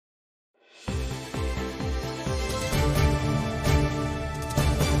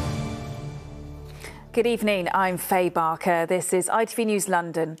Good evening, I'm Faye Barker. This is ITV News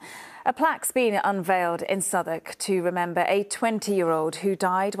London. A plaque's been unveiled in Southwark to remember a 20-year-old who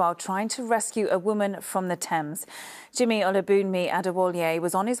died while trying to rescue a woman from the Thames. Jimmy Olabunmi Adewolye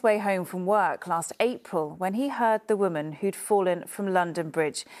was on his way home from work last April when he heard the woman who'd fallen from London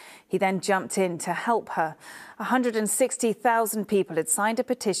Bridge. He then jumped in to help her. 160,000 people had signed a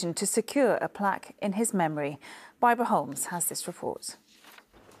petition to secure a plaque in his memory. Barbara Holmes has this report.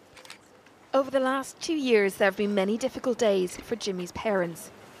 Over the last 2 years, there have been many difficult days for Jimmy's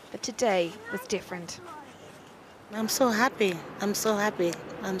parents, but today was different. I'm so happy. I'm so happy.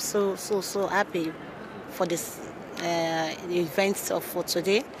 I'm so happy for this event for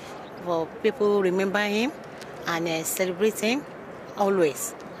today, for people remember him and celebrate him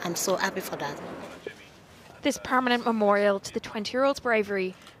always. I'm so happy for that. This permanent memorial to the 20-year-old's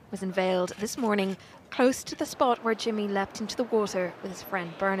bravery was unveiled this morning, close to the spot where Jimmy leapt into the water with his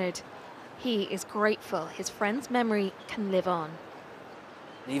friend Bernard. He is grateful his friend's memory can live on.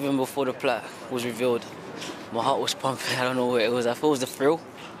 Even before the plaque was revealed, my heart was pumping. I don't know what it was. I thought it was the thrill.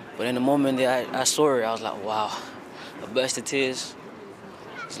 But in the moment that I saw it, I was like, wow. I burst into tears.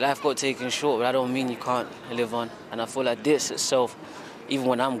 His life got taken short, but I don't mean you can't live on. And I feel like this itself, even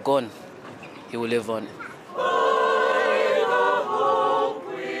when I'm gone, he will live on.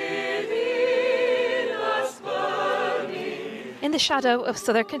 In the shadow of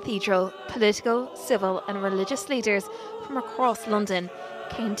Southwark Cathedral, political, civil and religious leaders from across London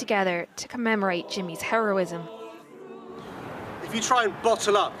came together to commemorate Jimmy's heroism. If you try and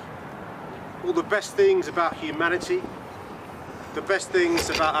bottle up all the best things about humanity, the best things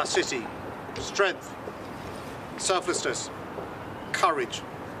about our city, strength, selflessness, courage,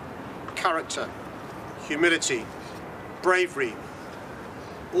 character, humility, bravery,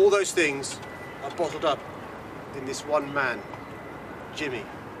 all those things are bottled up in this one man, Jimmy.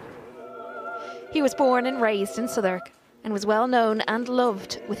 He was born and raised in Southwark and was well known and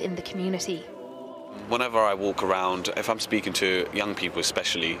loved within the community. Whenever I walk around, if I'm speaking to young people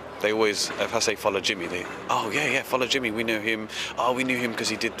especially, they always, if I say follow Jimmy, they, oh yeah, follow Jimmy, we know him. Oh, we knew him because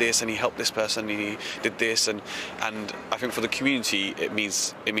he did this and he helped this person, he did this. And I think for the community, it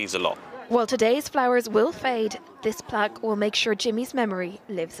means a lot. While today's flowers will fade, this plaque will make sure Jimmy's memory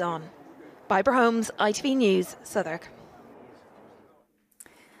lives on. Barbara Holmes, ITV News, Southwark.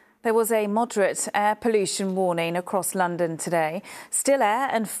 There was a moderate air pollution warning across London today. Still air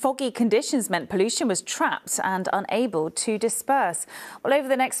and foggy conditions meant pollution was trapped and unable to disperse. Well, over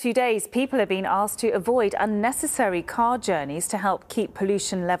the next few days, people are being asked to avoid unnecessary car journeys to help keep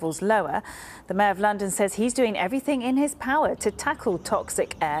pollution levels lower. The Mayor of London says he's doing everything in his power to tackle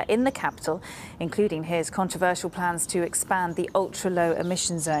toxic air in the capital, including his controversial plans to expand the ultra-low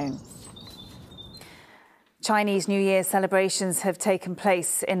emission zone. Chinese New Year celebrations have taken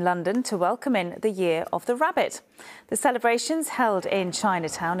place in London to welcome in the Year of the Rabbit. The celebrations, held in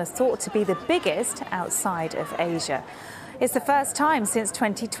Chinatown, are thought to be the biggest outside of Asia. It's the first time since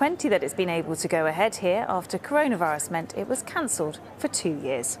 2020 that it's been able to go ahead here after coronavirus meant it was cancelled for 2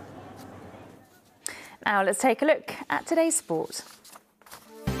 years. Now let's take a look at today's sport.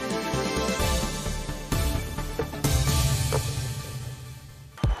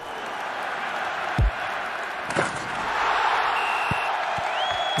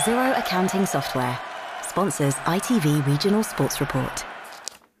 Zero Accounting Software sponsors ITV Regional Sports Report.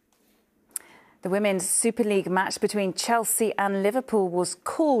 The Women's Super League match between Chelsea and Liverpool was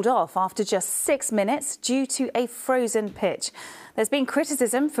called off after just 6 minutes due to a frozen pitch. There's been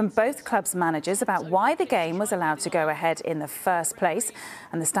criticism from both clubs' managers about why the game was allowed to go ahead in the first place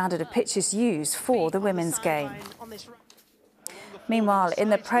and the standard of pitches used for the women's game. Meanwhile, in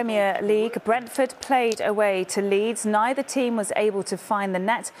the Premier League, Brentford played away to Leeds. Neither team was able to find the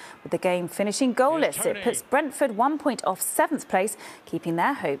net, with the game finishing goalless. It puts Brentford 1 point off 7th place, keeping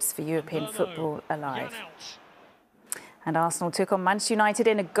their hopes for European football alive. And Arsenal took on Manchester United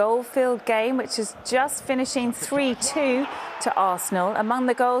in a goal-filled game, which is just finishing 3-2 to Arsenal. Among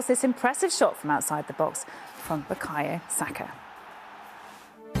the goals, this impressive shot from outside the box from Bukayo Saka.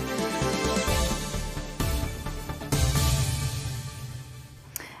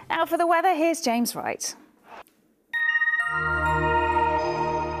 Now for the weather, here's James Wright.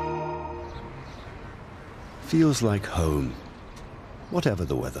 Feels like home, whatever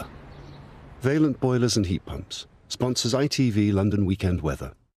the weather. Valent Boilers and Heat Pumps sponsors ITV London Weekend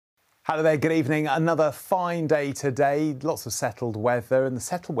Weather. Hello there, good evening. Another fine day today. Lots of settled weather, and the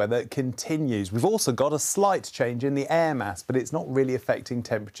settled weather continues. We've also got a slight change in the air mass, but it's not really affecting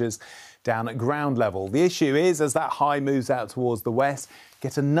temperatures down at ground level. The issue is, as that high moves out towards the west,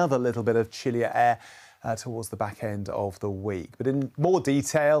 get another little bit of chillier air towards the back end of the week. But in more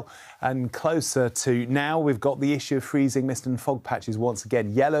detail and closer to now, we've got the issue of freezing mist and fog patches once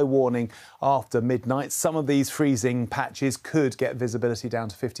again. Yellow warning after midnight. Some of these freezing patches could get visibility down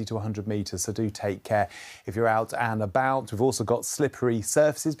to 50 to 100 metres, so do take care if you're out and about. We've also got slippery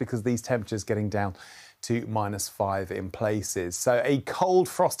surfaces because these temperatures getting down to -5 in places. So a cold,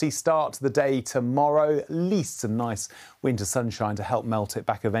 frosty start to the day tomorrow. At least some nice winter sunshine to help melt it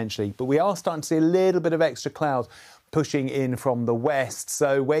back eventually. But we are starting to see a little bit of extra cloud pushing in from the west.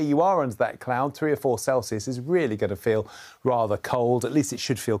 So where you are under that cloud, 3 or 4 Celsius is really going to feel rather cold. At least it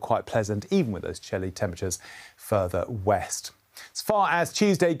should feel quite pleasant, even with those chilly temperatures further west. As far as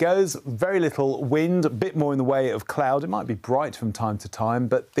Tuesday goes, very little wind, a bit more in the way of cloud. It might be bright from time to time,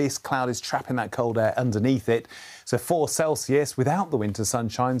 but this cloud is trapping that cold air underneath it. So 4 Celsius without the winter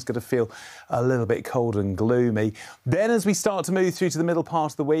sunshine is going to feel a little bit cold and gloomy. Then as we start to move through to the middle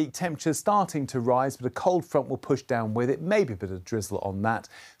part of the week, temperatures starting to rise, but a cold front will push down with it. Maybe a bit of drizzle on that.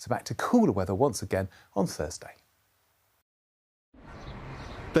 So back to cooler weather once again on Thursday.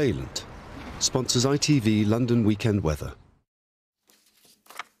 Valent sponsors ITV London Weekend Weather.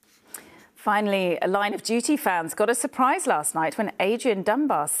 Finally, Line of Duty fans got a surprise last night when Adrian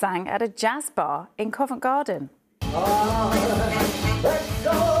Dunbar sang at a jazz bar in Covent Garden.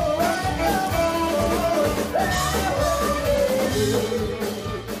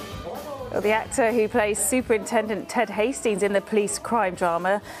 Well, the actor who plays Superintendent Ted Hastings in the police crime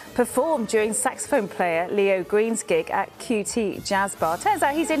drama performed during saxophone player Leo Green's gig at QT Jazz Bar. Turns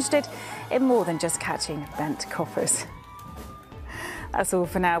out he's interested in more than just catching bent coppers. That's all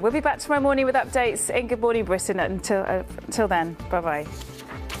for now. We'll be back tomorrow morning with updates in Good Morning Britain. Until then, bye-bye.